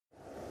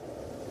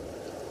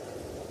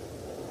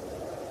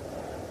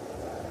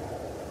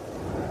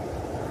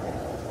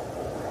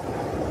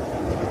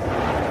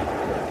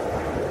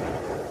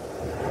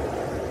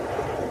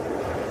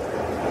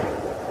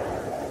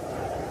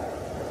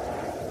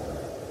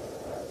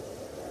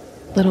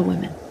Little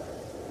Women.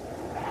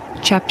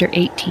 Chapter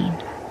 18.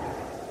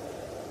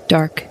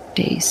 Dark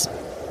Days.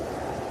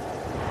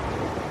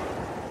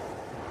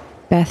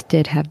 Beth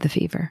did have the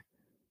fever,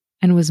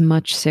 and was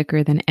much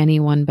sicker than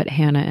anyone but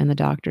Hannah and the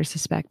doctor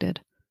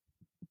suspected.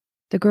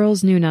 The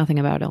girls knew nothing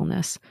about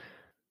illness,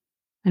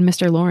 and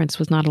Mr. Lawrence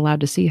was not allowed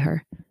to see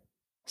her,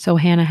 so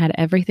Hannah had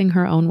everything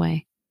her own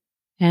way,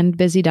 and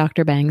busy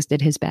Dr. Bangs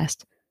did his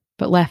best,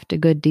 but left a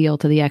good deal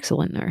to the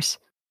excellent nurse.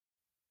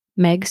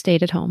 Meg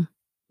stayed at home,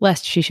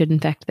 lest she should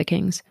infect the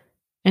Kings,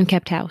 and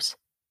kept house,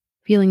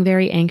 feeling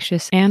very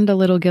anxious and a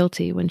little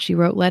guilty when she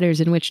wrote letters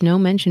in which no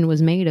mention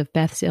was made of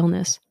Beth's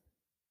illness.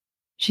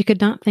 She could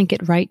not think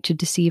it right to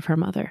deceive her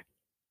mother,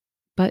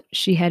 but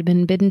she had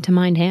been bidden to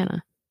mind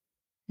Hannah,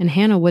 and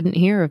Hannah wouldn't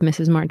hear of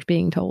Mrs. March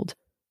being told,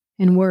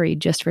 and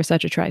worried just for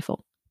such a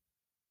trifle.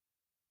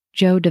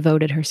 Jo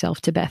devoted herself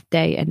to Beth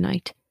day and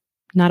night,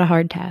 not a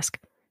hard task,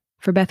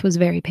 for Beth was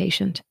very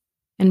patient,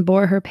 and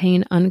bore her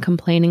pain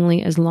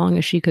uncomplainingly as long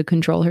as she could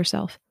control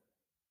herself.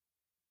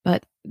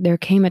 But there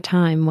came a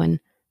time when,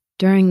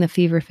 during the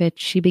fever fit,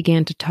 she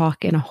began to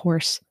talk in a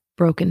hoarse,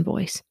 broken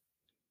voice,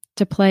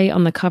 to play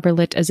on the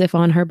coverlet as if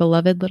on her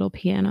beloved little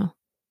piano,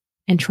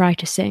 and try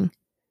to sing,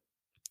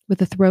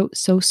 with a throat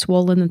so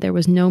swollen that there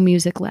was no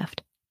music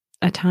left,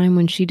 a time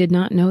when she did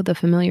not know the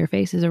familiar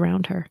faces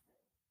around her,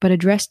 but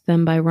addressed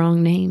them by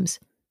wrong names,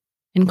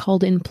 and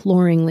called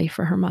imploringly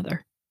for her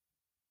mother.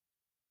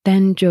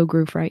 Then Jo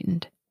grew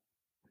frightened.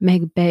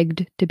 Meg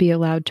begged to be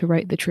allowed to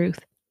write the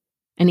truth,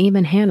 and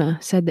even Hannah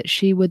said that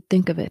she would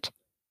think of it,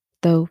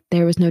 though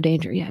there was no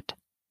danger yet.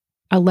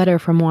 A letter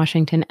from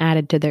Washington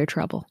added to their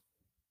trouble,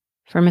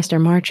 for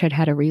Mr. March had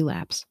had a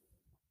relapse,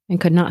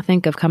 and could not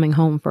think of coming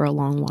home for a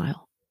long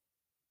while.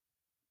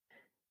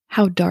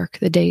 How dark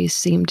the days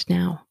seemed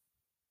now,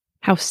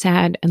 how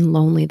sad and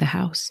lonely the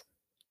house,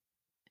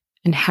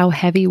 and how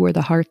heavy were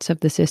the hearts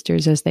of the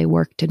sisters as they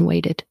worked and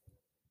waited,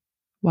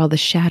 while the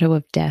shadow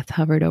of death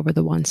hovered over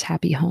the once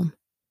happy home.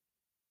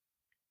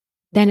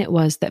 Then it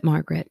was that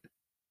Margaret,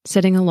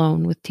 sitting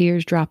alone with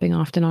tears dropping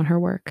often on her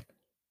work,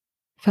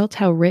 felt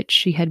how rich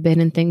she had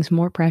been in things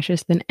more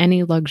precious than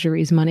any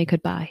luxuries money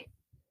could buy.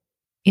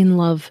 In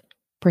love,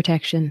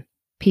 protection,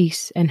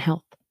 peace, and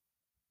health,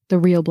 the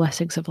real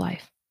blessings of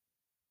life.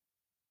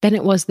 Then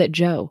it was that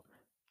Jo,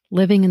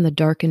 living in the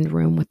darkened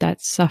room with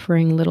that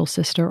suffering little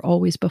sister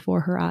always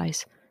before her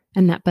eyes,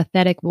 and that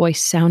pathetic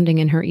voice sounding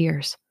in her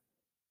ears,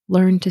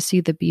 learned to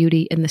see the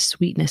beauty and the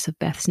sweetness of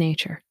Beth's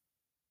nature,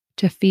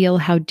 to feel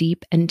how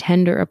deep and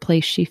tender a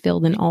place she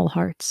filled in all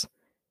hearts,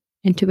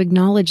 and to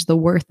acknowledge the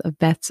worth of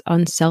Beth's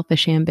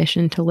unselfish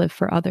ambition to live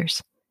for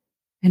others,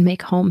 and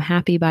make home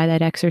happy by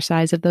that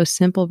exercise of those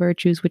simple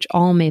virtues which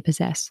all may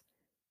possess,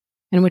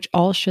 and which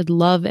all should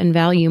love and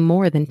value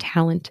more than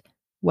talent,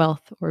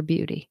 wealth, or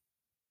beauty.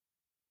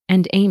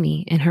 And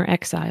Amy, in her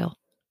exile,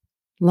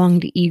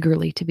 longed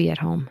eagerly to be at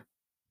home,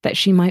 that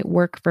she might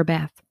work for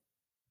Beth,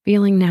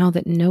 feeling now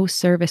that no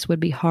service would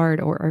be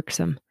hard or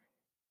irksome,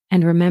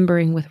 and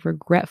remembering with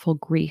regretful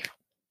grief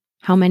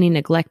how many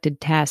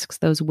neglected tasks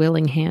those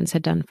willing hands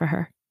had done for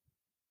her.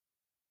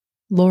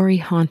 Laurie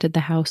haunted the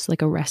house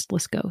like a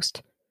restless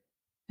ghost,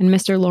 and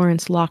Mr.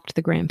 Lawrence locked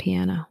the grand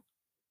piano,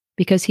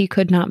 because he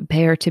could not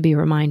bear to be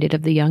reminded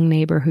of the young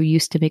neighbor who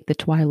used to make the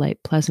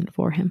twilight pleasant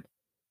for him.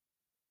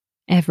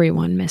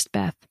 Everyone missed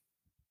Beth.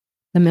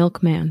 The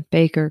milkman,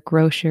 baker,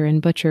 grocer,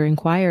 and butcher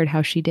inquired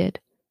how she did.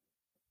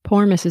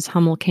 Poor Mrs.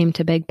 Hummel came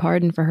to beg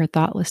pardon for her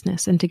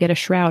thoughtlessness and to get a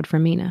shroud for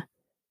Mina.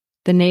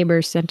 The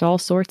neighbors sent all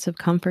sorts of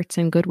comforts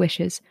and good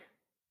wishes,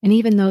 and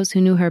even those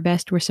who knew her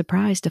best were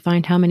surprised to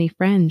find how many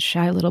friends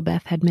shy little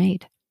Beth had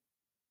made.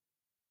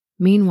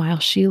 Meanwhile,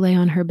 she lay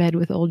on her bed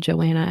with old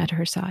Joanna at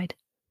her side,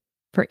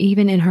 for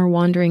even in her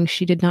wanderings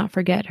she did not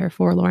forget her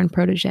forlorn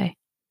protégé.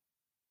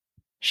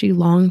 She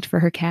longed for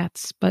her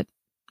cats, but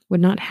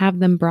would not have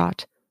them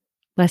brought,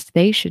 lest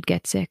they should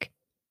get sick,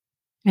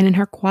 and in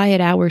her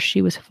quiet hours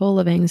she was full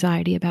of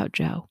anxiety about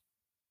Jo.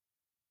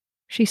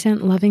 She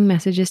sent loving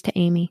messages to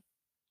Amy,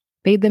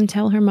 bade them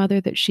tell her mother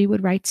that she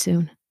would write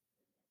soon,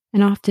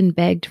 and often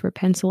begged for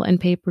pencil and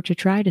paper to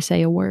try to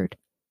say a word,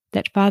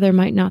 that father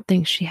might not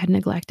think she had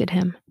neglected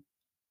him.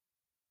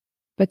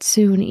 But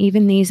soon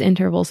even these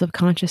intervals of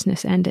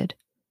consciousness ended,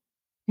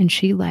 and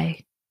she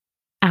lay,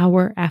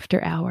 hour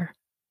after hour,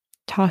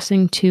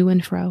 tossing to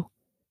and fro,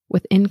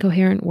 with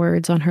incoherent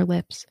words on her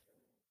lips,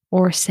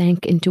 or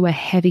sank into a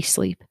heavy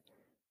sleep,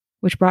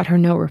 which brought her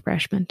no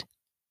refreshment.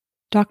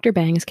 Dr.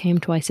 Bangs came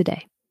twice a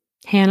day.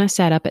 Hannah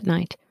sat up at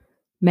night.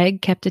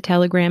 Meg kept a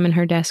telegram in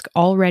her desk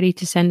all ready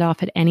to send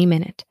off at any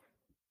minute,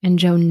 and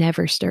Jo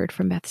never stirred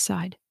from Beth's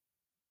side.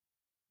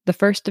 The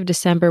 1st of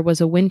December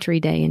was a wintry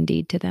day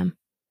indeed to them,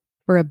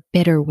 for a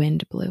bitter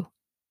wind blew.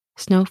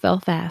 Snow fell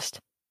fast,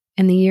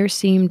 and the year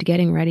seemed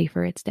getting ready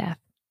for its death.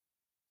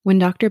 When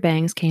Dr.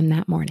 Bangs came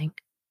that morning,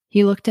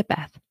 he looked at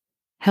Beth,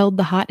 held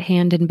the hot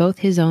hand in both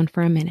his own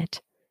for a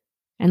minute,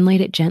 and laid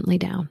it gently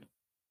down,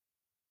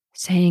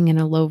 saying in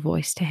a low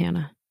voice to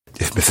Hannah,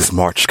 "If Mrs.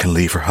 March can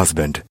leave her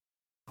husband,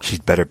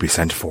 she'd better be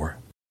sent for."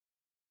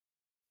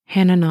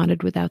 Hannah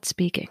nodded without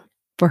speaking,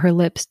 for her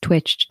lips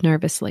twitched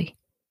nervously.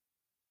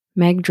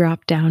 Meg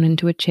dropped down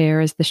into a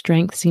chair as the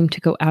strength seemed to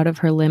go out of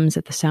her limbs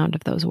at the sound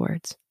of those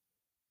words.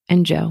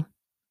 And Joe,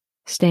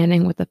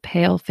 standing with a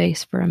pale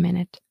face for a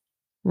minute,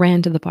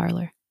 ran to the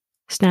parlor,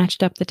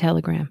 snatched up the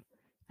telegram,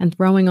 and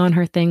throwing on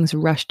her things,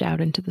 rushed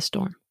out into the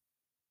storm.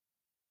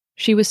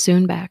 She was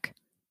soon back,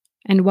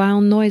 and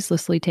while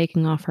noiselessly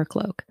taking off her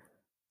cloak,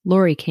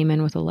 Laurie came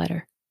in with a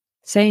letter,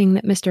 saying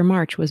that Mr.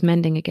 March was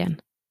mending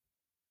again.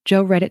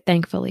 Joe read it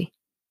thankfully,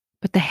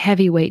 but the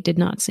heavy weight did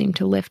not seem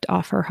to lift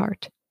off her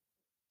heart,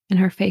 and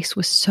her face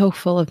was so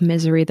full of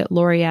misery that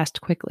Laurie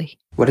asked quickly,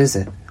 "What is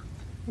it?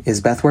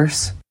 Is Beth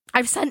worse?"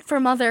 "I've sent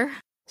for Mother,"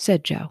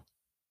 said Joe,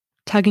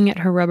 tugging at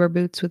her rubber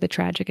boots with a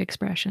tragic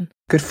expression.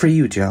 "Good for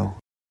you, Joe.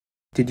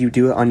 Did you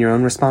do it on your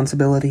own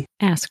responsibility?"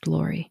 asked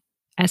Laurie,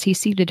 as he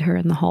seated her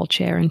in the hall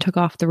chair and took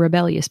off the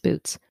rebellious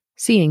boots,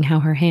 seeing how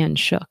her hands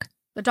shook.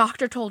 "The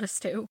doctor told us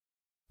to."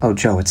 "Oh,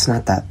 Joe, it's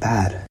not that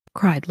bad,"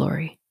 cried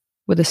Laurie,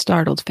 with a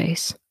startled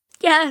face.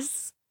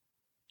 "Yes,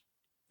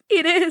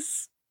 it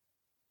is.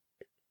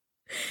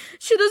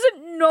 She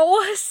doesn't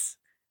know us.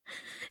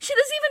 She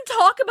doesn't even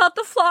talk about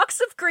the flocks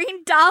of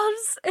green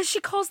doves, as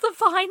she calls the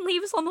vine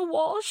leaves on the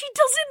wall. She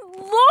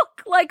doesn't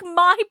look like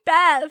my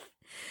Beth,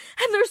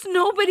 and there's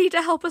nobody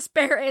to help us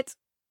bear it.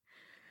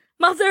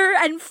 Mother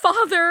and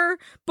Father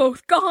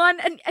both gone,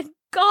 and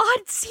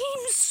God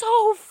seems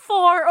so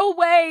far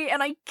away,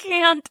 and I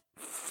can't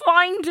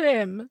find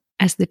him."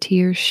 As the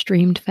tears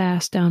streamed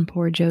fast down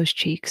poor Joe's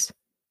cheeks,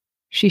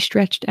 she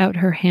stretched out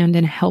her hand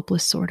in a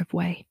helpless sort of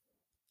way,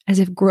 as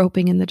if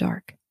groping in the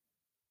dark,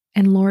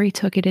 and Laurie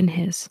took it in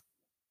his,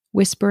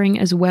 whispering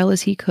as well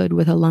as he could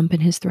with a lump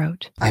in his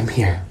throat, "I'm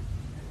here,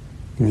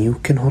 and you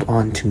can hold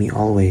on to me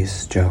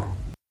always, Joe."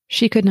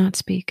 She could not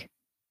speak,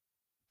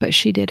 but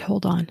she did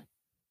hold on,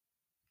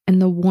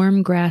 and the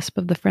warm grasp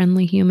of the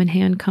friendly human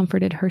hand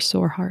comforted her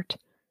sore heart,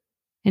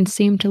 and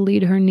seemed to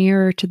lead her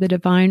nearer to the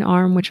divine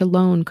arm which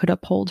alone could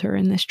uphold her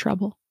in this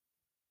trouble.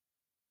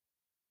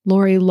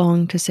 Laurie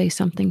longed to say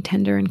something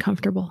tender and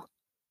comfortable,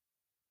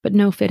 but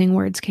no fitting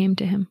words came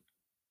to him.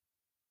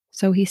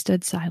 So he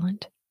stood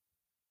silent,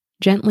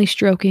 gently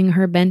stroking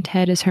her bent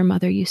head as her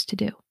mother used to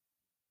do.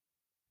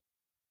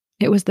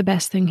 It was the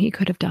best thing he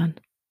could have done,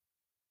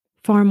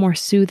 far more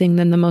soothing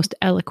than the most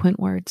eloquent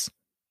words,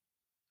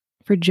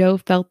 for Joe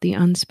felt the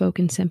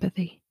unspoken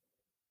sympathy,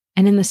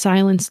 and in the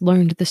silence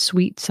learned the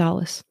sweet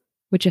solace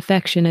which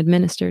affection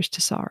administers to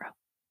sorrow.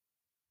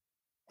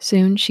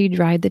 Soon she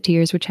dried the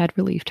tears which had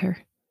relieved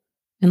her,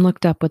 and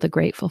looked up with a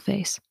grateful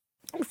face.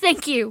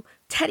 "Thank you,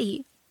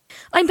 Teddy.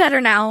 I'm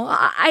better now.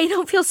 I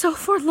don't feel so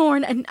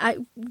forlorn, and I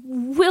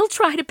will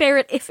try to bear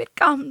it if it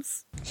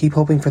comes." "Keep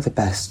hoping for the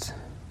best.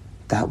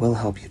 That will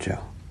help you,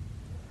 Joe.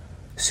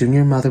 Soon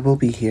your mother will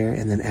be here,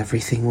 and then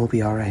everything will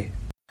be all right."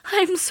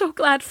 "I'm so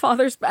glad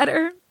Father's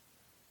better.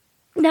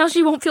 Now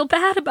she won't feel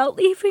bad about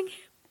leaving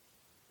him."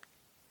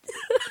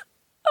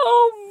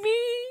 Oh,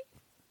 me.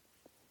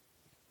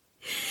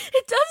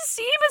 It does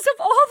seem as if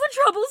all the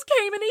troubles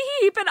came in a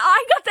heap, and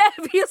I got the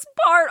heaviest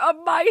part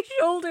on my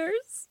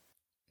shoulders,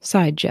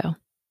 sighed Joe,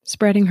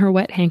 spreading her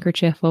wet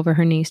handkerchief over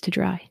her knees to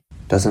dry.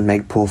 "Doesn't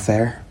Meg pull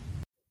fair?"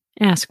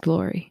 asked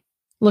Laurie,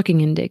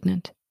 looking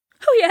indignant.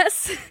 "Oh,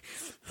 yes.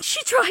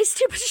 She tries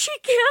to, but she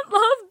can't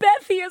love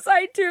Bethy as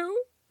I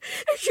do,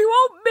 and she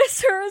won't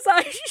miss her as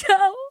I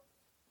shall.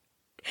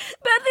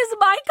 Beth is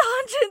my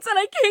conscience, and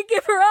I can't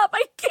give her up.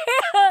 I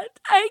can't.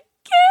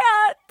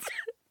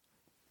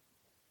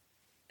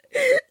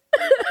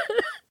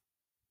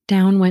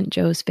 Down went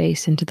Joe's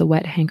face into the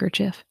wet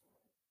handkerchief,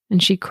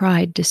 and she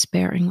cried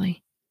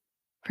despairingly,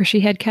 for she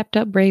had kept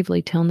up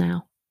bravely till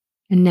now,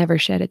 and never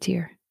shed a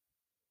tear.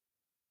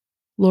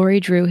 Laurie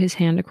drew his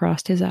hand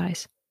across his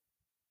eyes,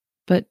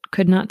 but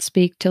could not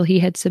speak till he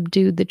had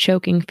subdued the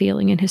choking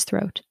feeling in his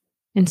throat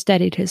and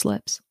steadied his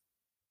lips.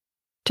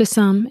 To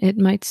some it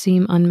might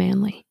seem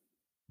unmanly,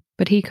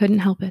 but he couldn't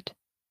help it,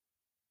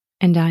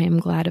 and I am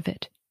glad of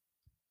it.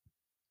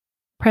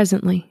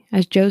 Presently,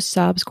 as Joe's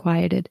sobs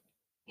quieted,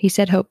 he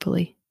said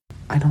hopefully,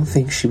 "I don't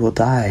think she will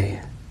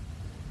die.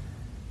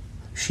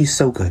 She's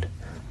so good,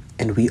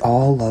 and we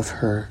all love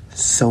her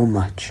so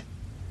much.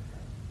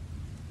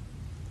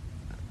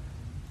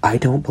 I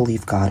don't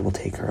believe God will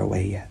take her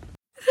away yet."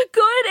 "The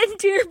good and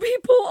dear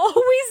people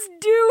always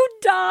do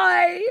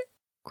die,"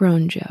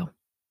 groaned Joe.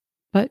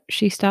 But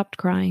she stopped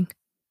crying,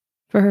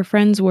 for her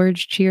friend's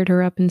words cheered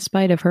her up in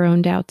spite of her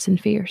own doubts and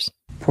fears.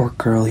 "Poor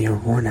girl, you're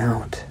worn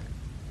out.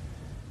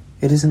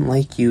 It isn't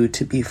like you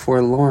to be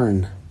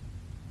forlorn.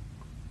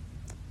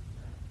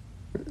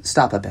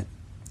 Stop a bit.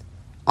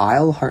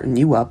 I'll hearten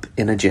you up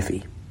in a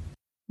jiffy."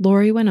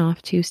 Laurie went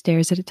off 2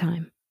 stairs at a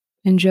time,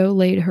 and Joe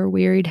laid her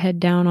wearied head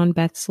down on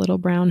Beth's little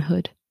brown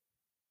hood,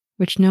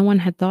 which no one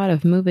had thought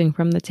of moving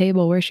from the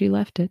table where she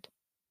left it.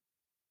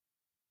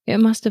 It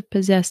must have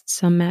possessed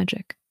some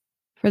magic,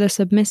 for the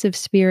submissive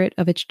spirit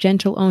of its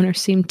gentle owner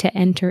seemed to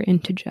enter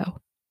into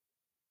Joe.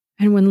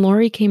 And when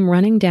Laurie came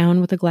running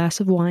down with a glass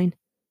of wine,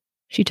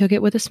 she took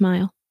it with a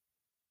smile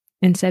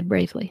and said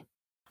bravely,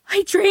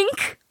 "I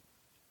drink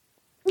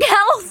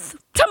health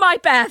to my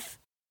Beth."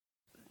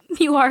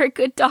 You are a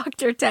good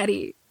doctor,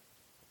 Teddy,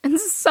 and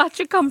such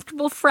a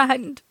comfortable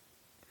friend.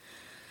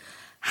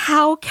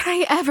 How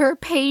can I ever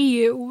pay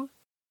you?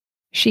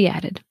 She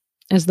added,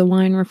 as the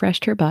wine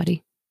refreshed her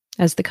body,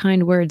 as the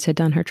kind words had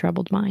done her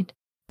troubled mind.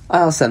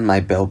 I'll send my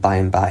bill by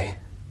and by.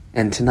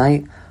 And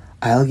tonight,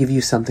 I'll give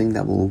you something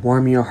that will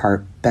warm your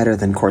heart better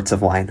than quarts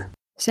of wine,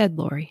 said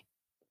Laurie,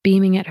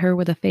 beaming at her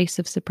with a face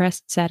of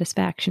suppressed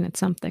satisfaction at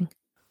something.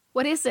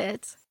 What is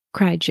it?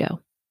 Cried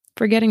Jo,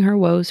 forgetting her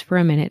woes for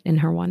a minute in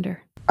her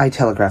wonder. I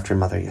telegraphed your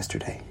mother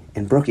yesterday,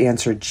 and Brooke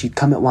answered she'd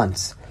come at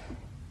once.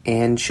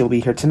 And she'll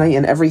be here tonight,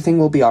 and everything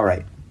will be all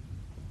right.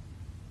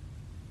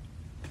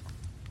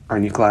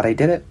 Aren't you glad I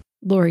did it?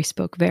 Laurie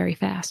spoke very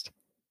fast,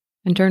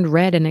 and turned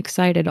red and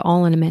excited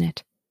all in a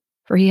minute,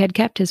 for he had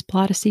kept his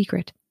plot a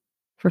secret,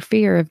 for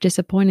fear of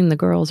disappointing the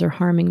girls or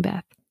harming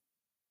Beth.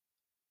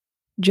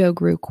 Jo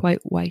grew quite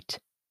white,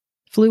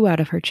 flew out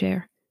of her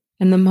chair,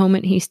 and the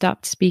moment he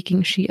stopped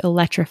speaking, she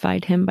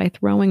electrified him by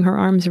throwing her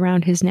arms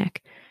around his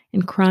neck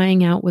and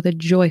crying out with a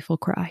joyful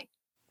cry.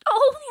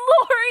 Oh,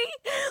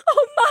 Laurie!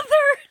 Oh,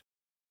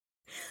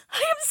 Mother! I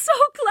am so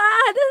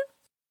glad!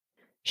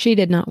 She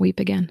did not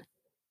weep again,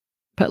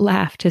 but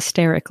laughed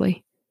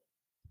hysterically,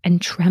 and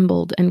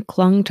trembled and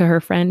clung to her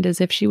friend as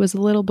if she was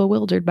a little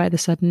bewildered by the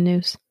sudden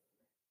news.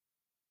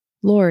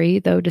 Laurie,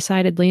 though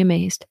decidedly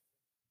amazed,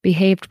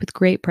 behaved with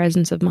great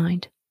presence of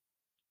mind.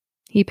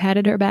 He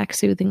patted her back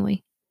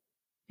soothingly,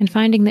 and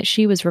finding that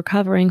she was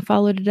recovering,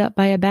 followed it up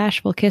by a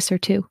bashful kiss or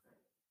two,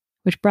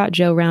 which brought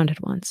Jo round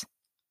at once.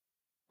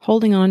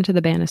 Holding on to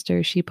the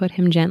banisters, she put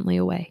him gently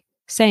away,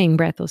 saying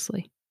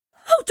breathlessly,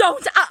 Oh,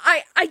 don't!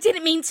 I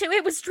didn't mean to.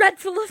 It was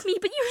dreadful of me,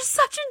 but you're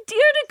such a dear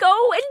to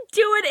go and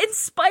do it in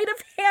spite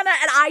of Hannah,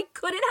 and I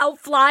couldn't help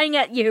flying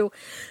at you.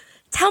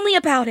 Tell me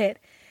about it.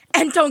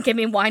 And don't give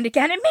me wine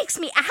again. It makes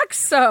me act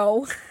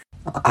so.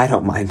 I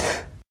don't mind,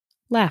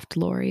 laughed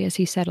Laurie as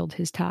he settled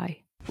his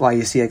tie. Why,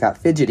 you see, I got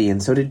fidgety,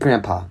 and so did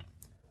Grandpa.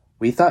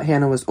 We thought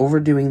Hannah was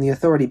overdoing the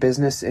authority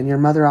business, and your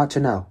mother ought to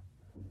know.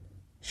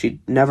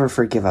 She'd never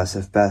forgive us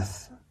if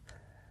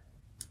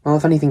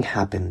if anything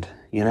happened,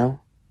 you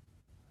know?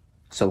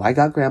 So I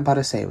got Grandpa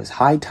to say it was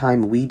high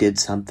time we did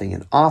something,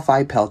 and off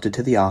I pelted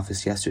to the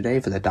office yesterday,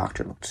 for the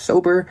doctor looked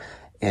sober,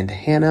 and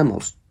Hannah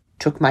most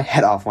took my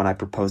head off when I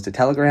proposed a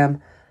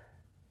telegram.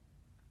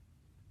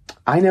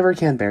 I never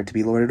can bear to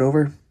be lorded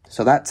over,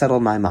 so that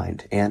settled my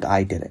mind, and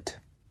I did it.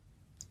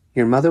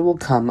 Your mother will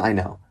come, I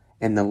know,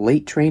 and the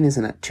late train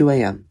isn't at 2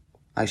 a.m.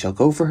 I shall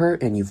go for her,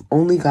 and you've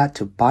only got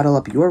to bottle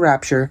up your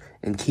rapture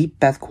and keep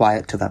Beth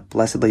quiet till that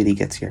blessed lady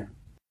gets here.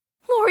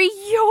 Laurie,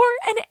 you're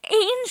an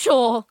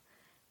angel.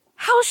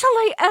 How shall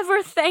I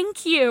ever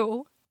thank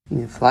you?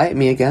 You fly at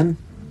me again.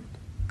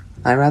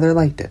 I rather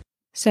liked it,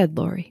 said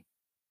Laurie,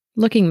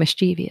 looking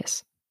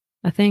mischievous,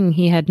 a thing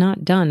he had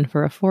not done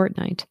for a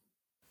fortnight.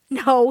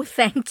 No,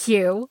 thank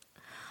you.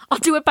 I'll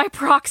do it by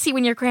proxy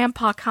when your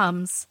grandpa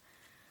comes.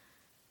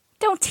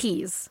 Don't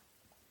tease.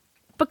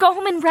 But go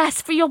home and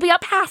rest, for you'll be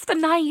up half the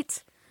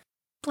night.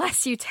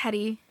 Bless you,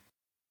 Teddy.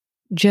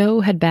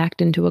 Jo had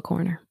backed into a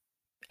corner,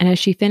 and as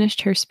she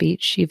finished her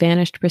speech, she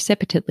vanished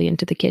precipitately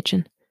into the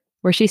kitchen,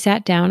 where she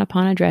sat down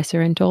upon a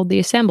dresser and told the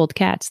assembled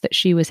cats that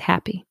she was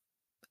happy.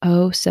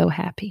 Oh, so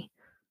happy.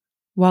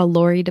 While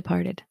Laurie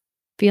departed,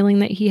 feeling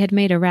that he had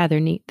made a rather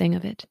neat thing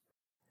of it.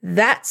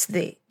 That's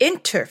the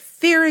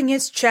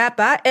interferingest chap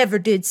I ever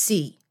did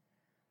see.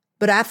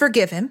 But I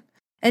forgive him,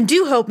 and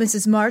do hope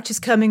Mrs. March is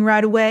coming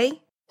right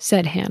away,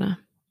 said Hannah,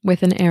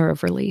 with an air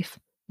of relief,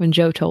 when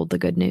Jo told the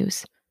good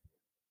news.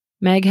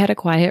 Meg had a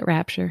quiet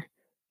rapture,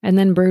 and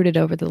then brooded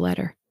over the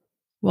letter,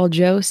 while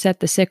Jo set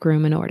the sick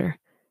room in order,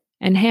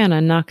 and Hannah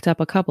knocked up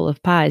a couple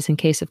of pies in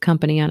case of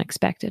company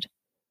unexpected.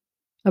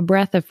 A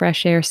breath of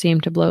fresh air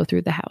seemed to blow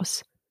through the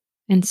house,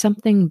 and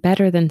something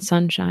better than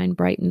sunshine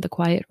brightened the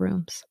quiet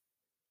rooms.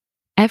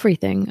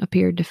 Everything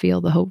appeared to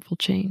feel the hopeful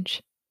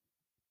change.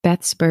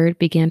 Beth's bird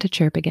began to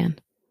chirp again,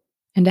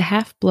 and a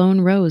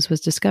half-blown rose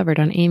was discovered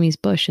on Amy's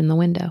bush in the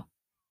window.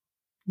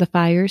 The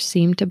fires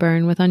seemed to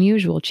burn with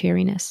unusual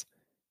cheeriness,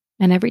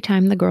 and every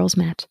time the girls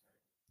met,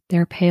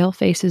 their pale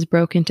faces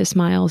broke into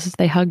smiles as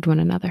they hugged one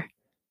another,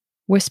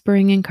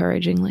 whispering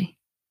encouragingly.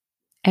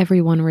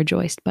 Everyone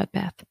rejoiced but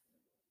Beth.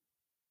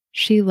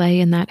 She lay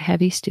in that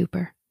heavy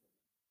stupor,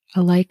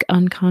 alike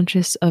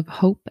unconscious of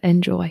hope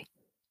and joy,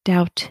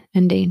 doubt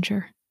and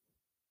danger.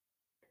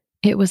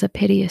 It was a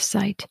piteous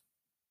sight.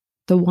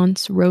 The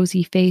once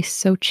rosy face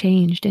so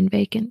changed and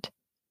vacant,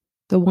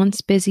 the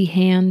once busy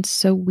hands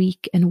so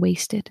weak and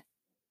wasted,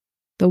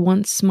 the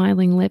once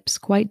smiling lips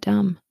quite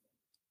dumb,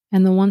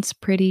 and the once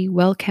pretty,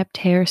 well-kept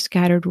hair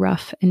scattered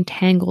rough and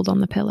tangled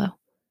on the pillow.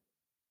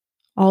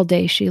 All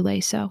day she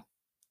lay so,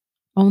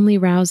 only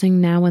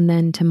rousing now and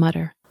then to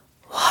mutter,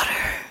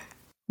 "Water,"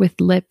 with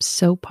lips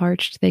so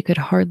parched they could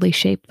hardly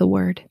shape the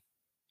word.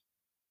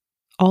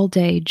 All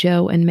day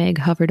Jo and Meg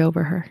hovered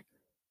over her,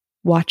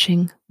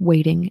 watching,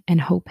 waiting,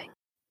 and hoping,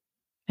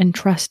 and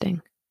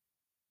trusting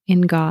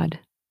in God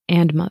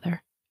and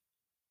Mother.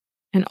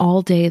 And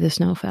all day the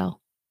snow fell,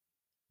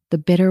 the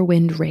bitter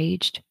wind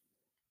raged,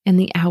 and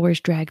the hours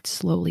dragged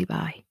slowly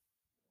by.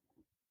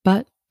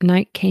 But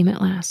night came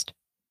at last,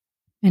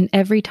 and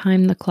every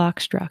time the clock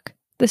struck,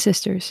 the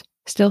sisters,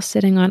 still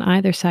sitting on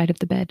either side of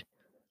the bed,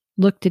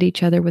 looked at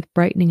each other with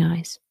brightening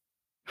eyes,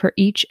 for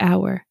each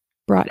hour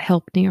brought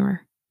help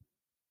nearer.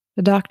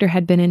 The doctor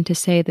had been in to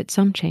say that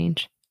some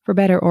change, for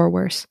better or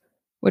worse,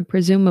 would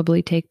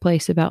presumably take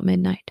place about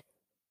midnight,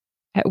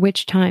 at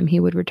which time he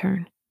would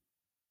return.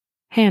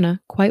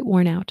 Hannah, quite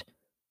worn out,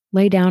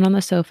 lay down on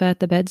the sofa at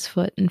the bed's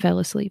foot and fell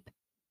asleep.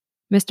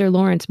 Mr.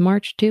 Lawrence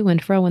marched to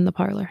and fro in the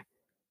parlor,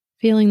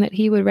 feeling that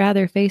he would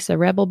rather face a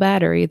rebel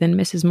battery than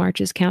Mrs.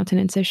 March's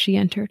countenance as she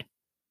entered.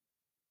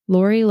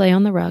 Laurie lay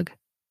on the rug,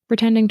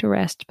 pretending to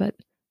rest, but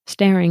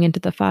staring into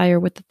the fire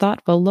with the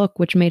thoughtful look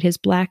which made his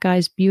black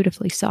eyes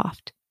beautifully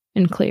soft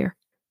and clear.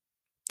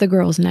 The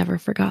girls never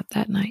forgot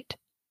that night,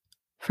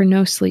 for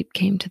no sleep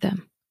came to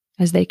them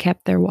as they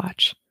kept their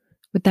watch,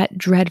 with that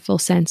dreadful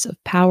sense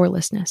of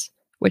powerlessness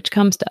which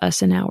comes to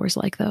us in hours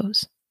like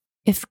those.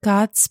 If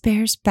God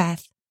spares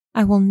Beth,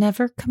 I will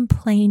never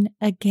complain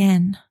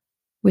again,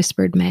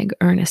 whispered Meg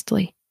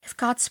earnestly. If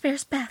God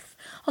spares Beth,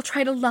 I'll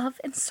try to love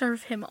and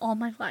serve him all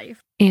my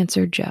life,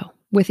 answered Jo,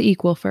 with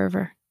equal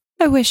fervor.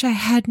 I wish I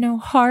had no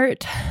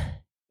heart.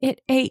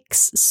 It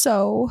aches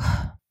so,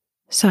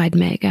 sighed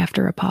Meg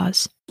after a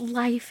pause.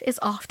 Life is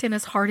often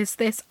as hard as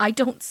this. I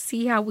don't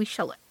see how we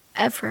shall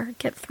ever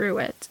get through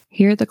it.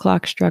 Here the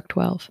clock struck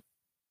 12,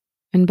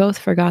 and both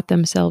forgot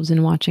themselves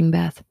in watching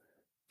Beth,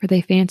 for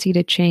they fancied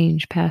a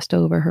change passed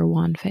over her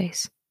wan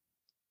face.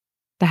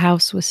 The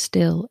house was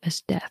still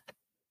as death,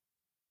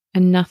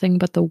 and nothing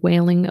but the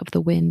wailing of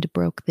the wind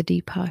broke the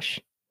deep hush.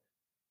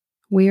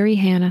 Weary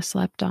Hannah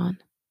slept on,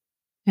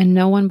 and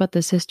no one but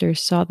the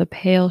sisters saw the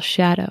pale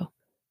shadow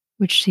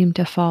which seemed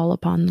to fall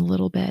upon the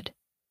little bed.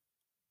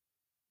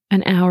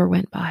 An hour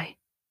went by,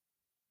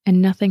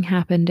 and nothing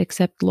happened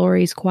except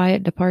Laurie's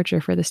quiet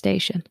departure for the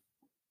station.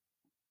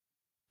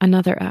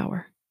 Another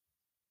hour.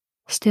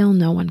 Still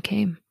no one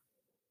came,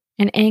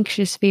 and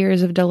anxious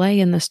fears of delay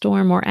in the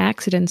storm or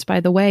accidents by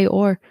the way,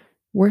 or,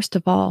 worst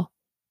of all,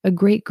 a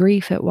great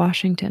grief at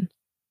Washington,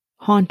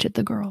 haunted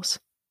the girls.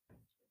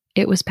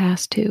 It was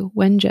past 2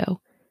 when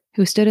Jo,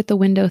 who stood at the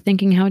window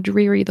thinking how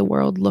dreary the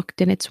world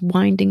looked in its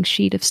winding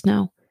sheet of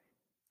snow,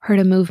 heard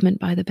a movement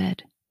by the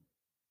bed,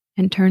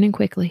 and turning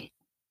quickly,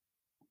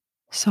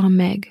 saw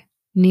Meg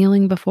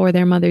kneeling before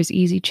their mother's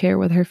easy chair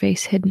with her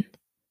face hidden.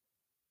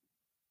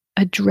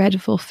 A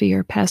dreadful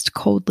fear passed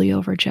coldly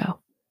over Jo,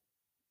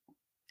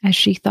 as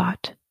she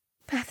thought,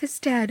 Beth is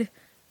dead,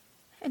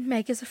 and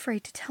Meg is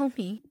afraid to tell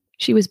me.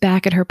 She was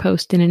back at her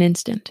post in an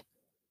instant,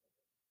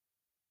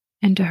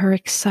 and to her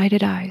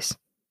excited eyes,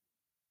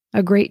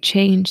 a great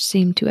change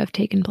seemed to have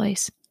taken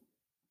place.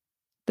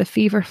 The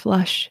fever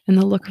flush and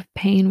the look of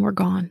pain were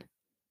gone,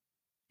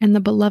 and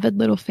the beloved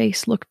little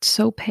face looked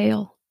so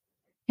pale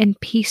and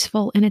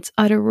peaceful in its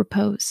utter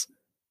repose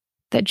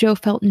that Jo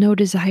felt no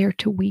desire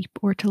to weep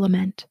or to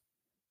lament.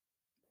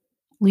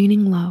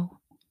 Leaning low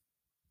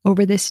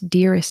over this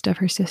dearest of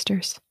her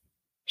sisters,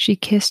 she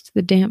kissed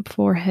the damp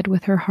forehead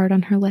with her heart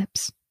on her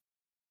lips.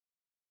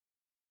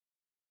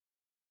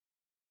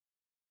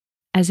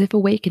 As if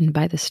awakened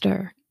by the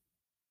stir,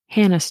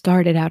 Hannah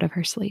started out of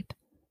her sleep,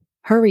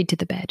 hurried to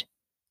the bed,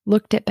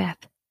 looked at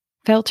Beth,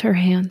 felt her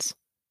hands,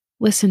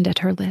 listened at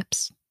her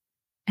lips,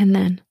 and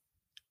then,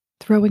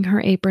 throwing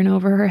her apron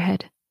over her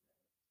head,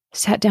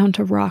 sat down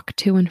to rock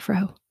to and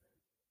fro,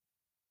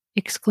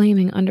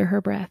 exclaiming under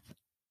her breath,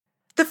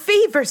 The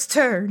fever's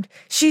turned.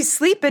 She's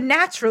sleeping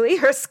naturally,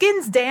 her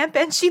skin's damp,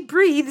 and she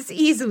breathes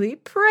easily.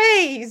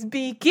 Praise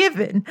be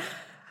given.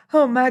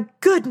 Oh, my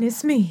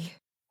goodness me.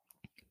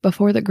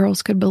 Before the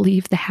girls could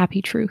believe the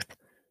happy truth,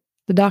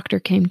 the doctor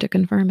came to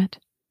confirm it.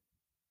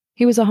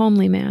 He was a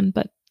homely man,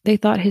 but they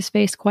thought his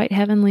face quite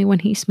heavenly when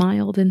he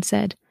smiled and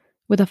said,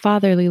 with a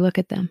fatherly look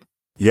at them,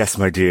 Yes,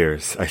 my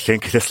dears, I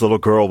think this little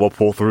girl will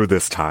pull through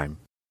this time.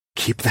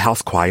 Keep the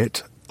house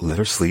quiet, let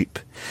her sleep,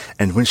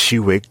 and when she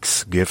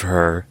wakes, give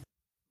her...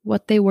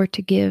 What they were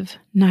to give,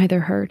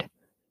 neither heard,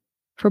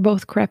 for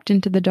both crept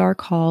into the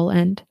dark hall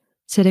and,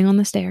 sitting on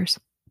the stairs,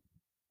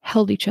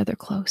 held each other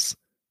close,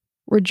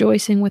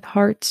 rejoicing with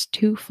hearts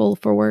too full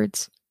for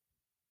words.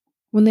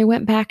 When they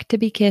went back to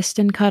be kissed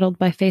and cuddled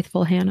by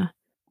faithful Hannah,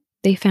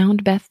 they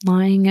found Beth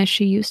lying as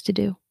she used to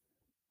do,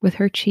 with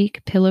her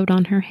cheek pillowed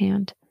on her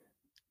hand,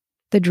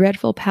 the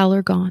dreadful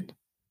pallor gone,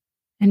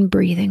 and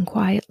breathing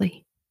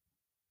quietly,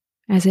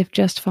 as if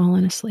just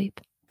fallen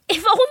asleep.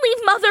 If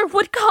only Mother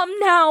would come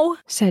now,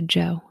 said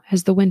Jo,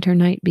 as the winter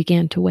night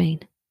began to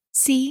wane.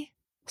 See,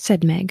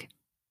 said Meg,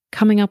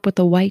 coming up with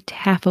a white,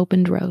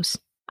 half-opened rose.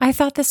 I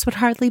thought this would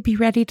hardly be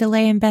ready to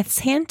lay in Beth's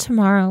hand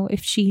tomorrow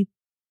if she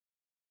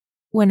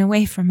went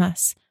away from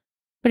us,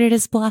 but it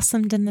has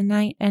blossomed in the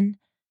night, and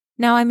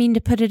now I mean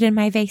to put it in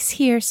my vase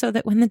here so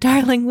that when the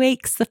darling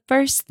wakes, the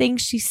first thing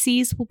she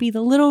sees will be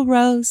the little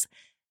rose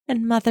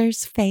and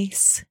Mother's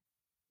face.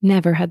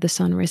 Never had the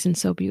sun risen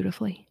so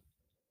beautifully,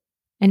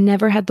 and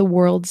never had the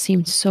world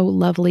seemed so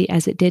lovely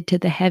as it did to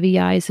the heavy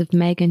eyes of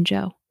Meg and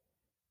Jo,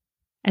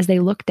 as they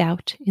looked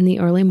out in the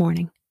early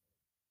morning,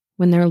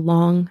 when their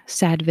long,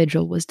 sad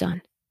vigil was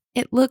done.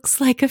 It looks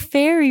like a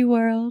fairy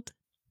world,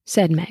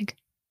 said Meg,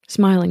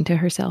 smiling to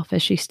herself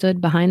as she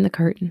stood behind the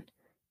curtain,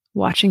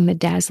 watching the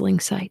dazzling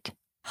sight.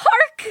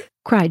 Hark!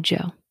 Cried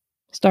Jo,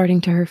 starting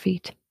to her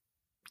feet.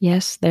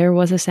 Yes, there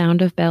was a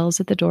sound of bells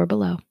at the door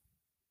below.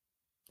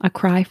 A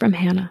cry from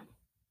Hannah.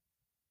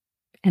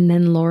 And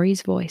then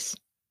Laurie's voice,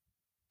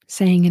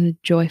 saying in a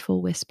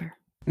joyful whisper.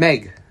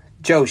 Meg,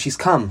 Jo, she's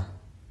come.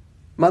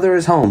 Mother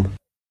is home.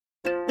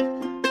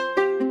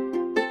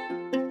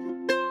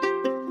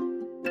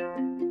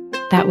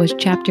 That was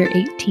chapter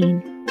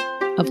 18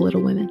 of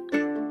Little Women.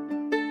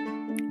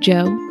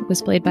 Jo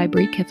was played by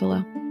Brie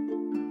Kiffalo.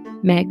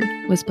 Meg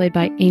was played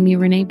by Amy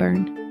Renee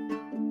Byrne.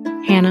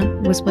 Hannah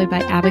was played by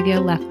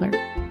Abigail Leffler.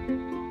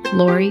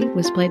 Laurie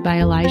was played by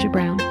Elijah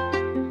Brown.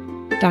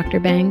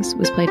 Dr. Bangs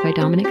was played by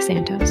Dominic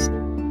Santos.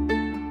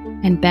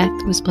 And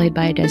Beth was played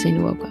by Adeze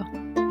Nwoko.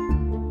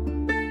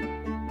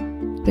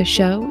 The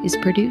show is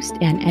produced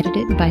and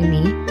edited by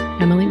me,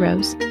 Emily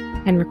Rose,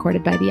 and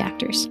recorded by the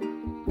actors.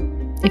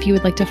 If you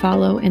would like to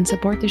follow and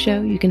support the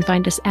show, you can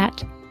find us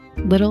at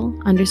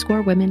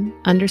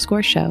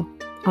little_women_show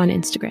on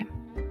Instagram.